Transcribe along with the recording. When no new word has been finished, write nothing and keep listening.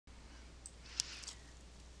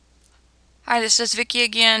Hi, this is Vicky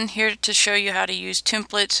again, here to show you how to use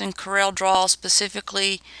templates in CorelDRAW,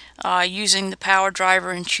 specifically using the power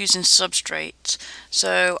driver and choosing substrates.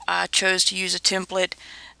 So I chose to use a template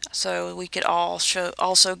so we could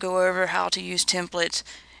also go over how to use templates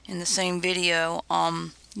in the same video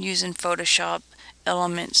using Photoshop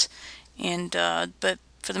elements. But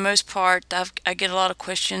for the most part, I get a lot of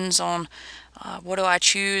questions on what do I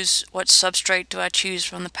choose, what substrate do I choose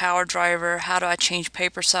from the power driver, how do I change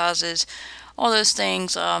paper sizes, all those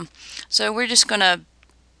things. So we're just going to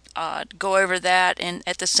go over that and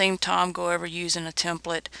at the same time go over using a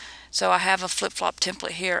template. So I have a flip-flop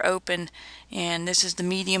template here open, and this is the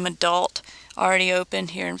medium adult already open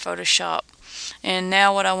here in Photoshop. And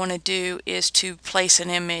now what I want to do is to place an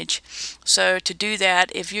image. So to do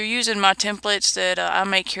that, if you're using my templates that I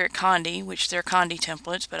make here at Condi, which they're Condi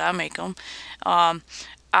templates, but I make them, I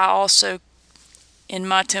also, in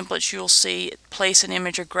my templates, you'll see place an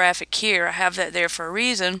image or graphic here. I have that there for a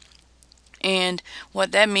reason. And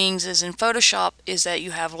what that means is in Photoshop is that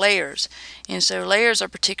you have layers. And so layers are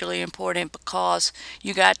particularly important because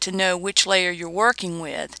you got to know which layer you're working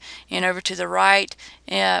with. And over to the right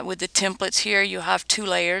with the templates here, you have two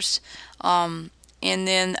layers. And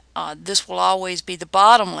then this will always be the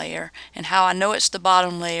bottom layer. And how I know it's the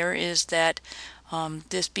bottom layer is that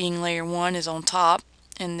this being layer 1 is on top,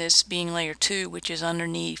 and this being layer 2, which is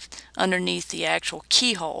underneath the actual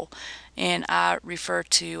keyhole. And I refer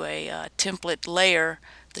to a template layer,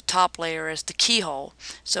 the top layer, as the keyhole.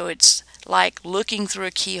 So it's like looking through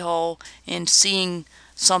a keyhole and seeing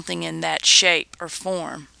something in that shape or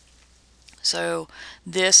form. So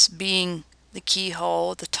this being the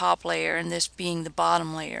keyhole, the top layer, and this being the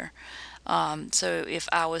bottom layer. So if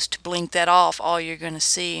I was to blink that off, all you're going to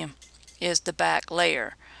see is the back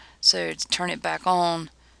layer. So to turn it back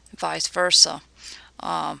on, vice versa.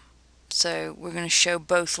 So we're going to show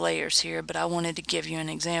both layers here, but I wanted to give you an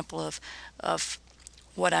example of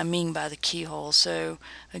what I mean by the keyhole. So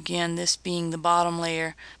again, this being the bottom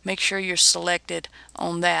layer, make sure you're selected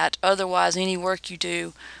on that. Otherwise, any work you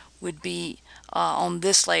do would be on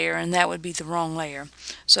this layer, and that would be the wrong layer.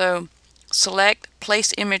 So select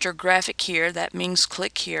place image or graphic here. That means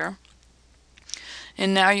click here.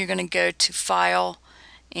 And now you're going to go to File,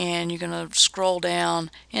 and you're going to scroll down,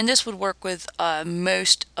 and this would work with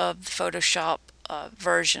most of the Photoshop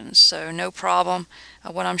versions, so no problem.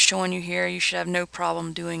 What I'm showing you here, you should have no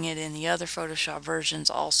problem doing it in the other Photoshop versions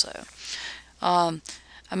also. I'm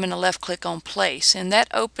going to left click on place, and that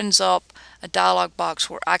opens up a dialog box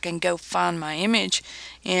where I can go find my image,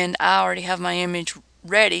 and I already have my image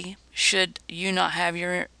ready. Should you not have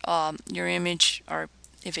your image, or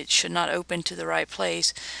if it should not open to the right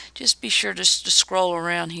place, just be sure to scroll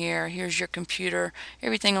around here. Here's your computer.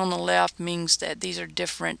 Everything on the left means that these are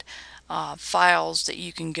different files that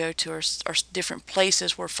you can go to, or different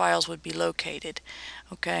places where files would be located.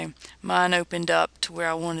 Okay, mine opened up to where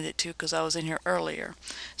I wanted it to because I was in here earlier.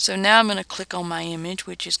 So now I'm going to click on my image,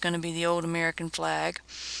 which is going to be the old American flag,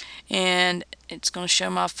 and it's going to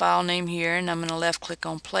show my file name here, and I'm going to left click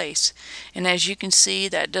on place. And as you can see,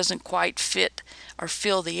 that doesn't quite fit or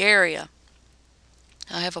fill the area.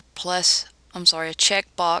 I have a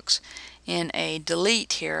check box and a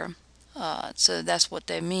delete here. So that's what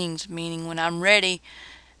that means, meaning when I'm ready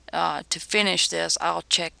to finish this, I'll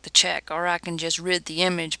check the check, or I can just rid the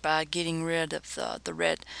image by getting rid of the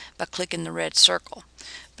red, by clicking the red circle.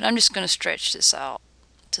 But I'm just going to stretch this out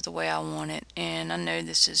to the way I want it, and I know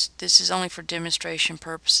this is only for demonstration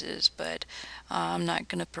purposes, but I'm not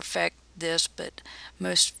going to perfect this, but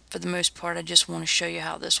for the most part I just want to show you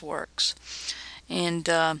how this works. And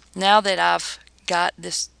now that I've got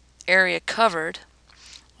this area covered,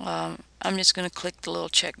 I'm just going to click the little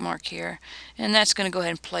check mark here, and that's going to go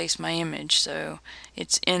ahead and place my image so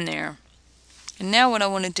it's in there. And now what I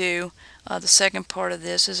want to do, the second part of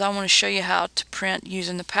this, is I want to show you how to print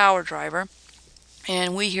using the power driver.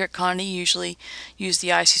 And we here at Condi usually use the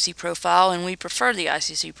ICC profile, and we prefer the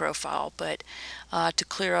ICC profile, but to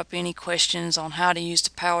clear up any questions on how to use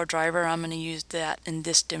the power driver, I'm going to use that in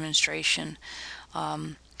this demonstration.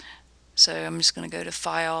 So I'm just going to go to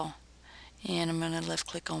File, and I'm going to left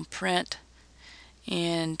click on Print,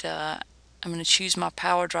 and I'm going to choose my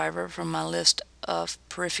power driver from my list of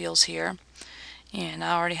peripherals here, and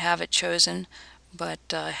I already have it chosen, but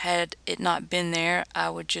had it not been there, I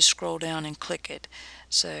would just scroll down and click it.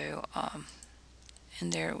 So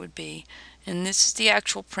and there it would be, and this is the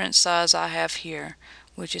actual print size I have here,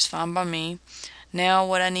 which is fine by me. Now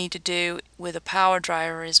what I need to do with a power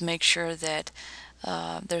driver is make sure that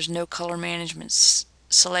there's no color management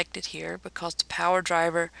selected here, because the power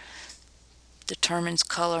driver determines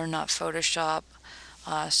color, not Photoshop.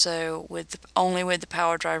 So only with the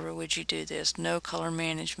power driver would you do this, no color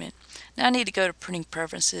management. Now I need to go to printing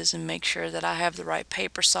preferences and make sure that I have the right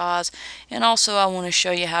paper size, and also I want to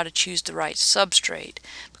show you how to choose the right substrate,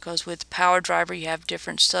 because with the power driver you have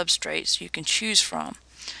different substrates you can choose from.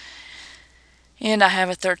 And I have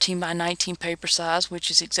a 13 by 19 paper size, which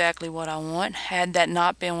is exactly what I want. Had that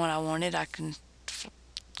not been what I wanted, I can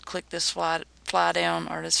click this fly down,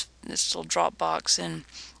 or this little drop box, and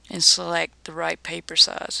select the right paper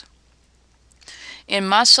size. And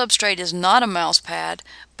my substrate is not a mouse pad,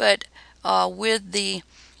 but with the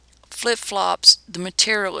flip-flops the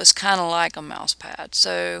material is kind of like a mouse pad,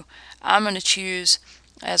 so I'm going to choose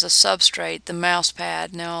as a substrate the mouse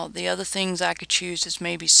pad. Now the other things I could choose is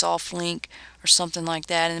maybe soft link or something like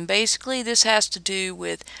that, and basically this has to do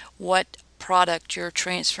with what product you're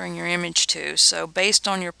transferring your image to. So based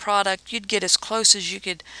on your product, you'd get as close as you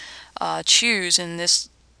could choose in this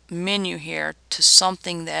menu here to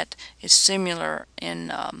something that is similar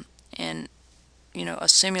in a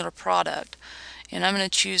similar product. And I'm going to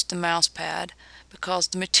choose the mouse pad because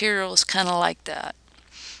the material is kind of like that,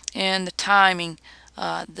 and the timing,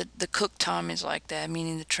 the cook time is like that,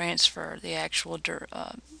 meaning the actual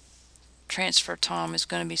transfer time is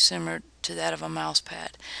going to be similar to that of a mouse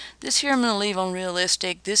pad. This here I'm going to leave on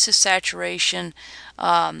realistic. This is saturation.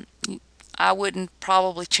 I wouldn't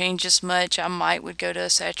probably change this much. I would go to a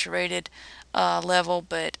saturated level,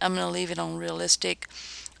 but I'm going to leave it on realistic.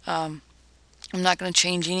 I'm not going to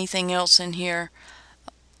change anything else in here.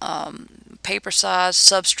 Paper size,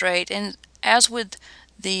 substrate, and as with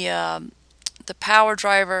the power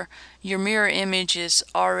driver, your mirror image is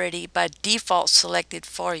already by default selected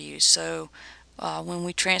for you. So when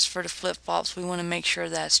we transfer to flip-flops, we want to make sure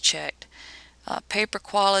that's checked. Paper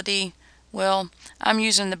quality, well, I'm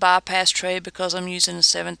using the bypass tray because I'm using a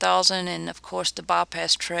 7000, and of course the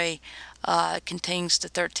bypass tray contains the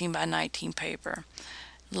 13 by 19 paper.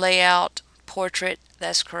 Layout, portrait,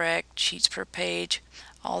 that's correct. Sheets per page,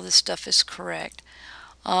 all this stuff is correct.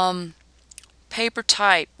 Paper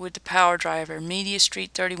type with the power driver, Media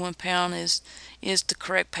Street 31 pound is the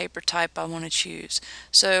correct paper type I want to choose.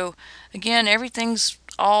 So again, everything's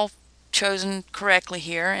all chosen correctly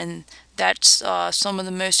here, and that's some of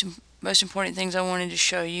the most important things I wanted to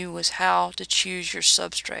show you was how to choose your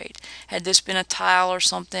substrate. Had this been a tile or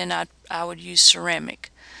something, I would use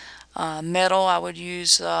ceramic. Metal, I would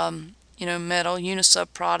use metal,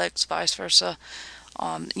 Unisub products, vice versa.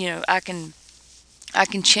 I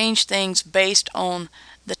can change things based on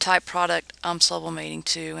the type product I'm sublimating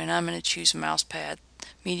to, and I'm going to choose mouse pad.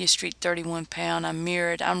 Media Street 31 pound, I'm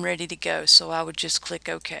mirrored, I'm ready to go, so I would just click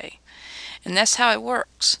OK. And that's how it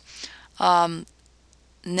works.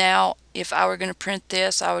 Now if I were going to print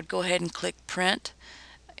this, I would go ahead and click print.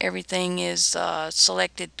 Everything is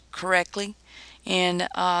selected correctly, and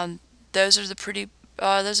those are pretty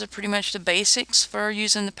much the basics for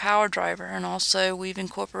using the power driver. And also we've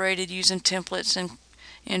incorporated using templates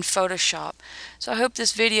in Photoshop. So I hope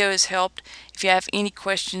this video has helped. If you have any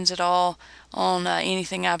questions at all on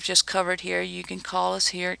anything I've just covered here, you can call us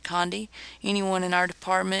here at Condi. Anyone in our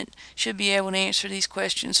department should be able to answer these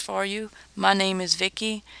questions for you. My name is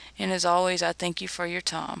Vicki, and as always I thank you for your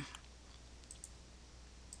time.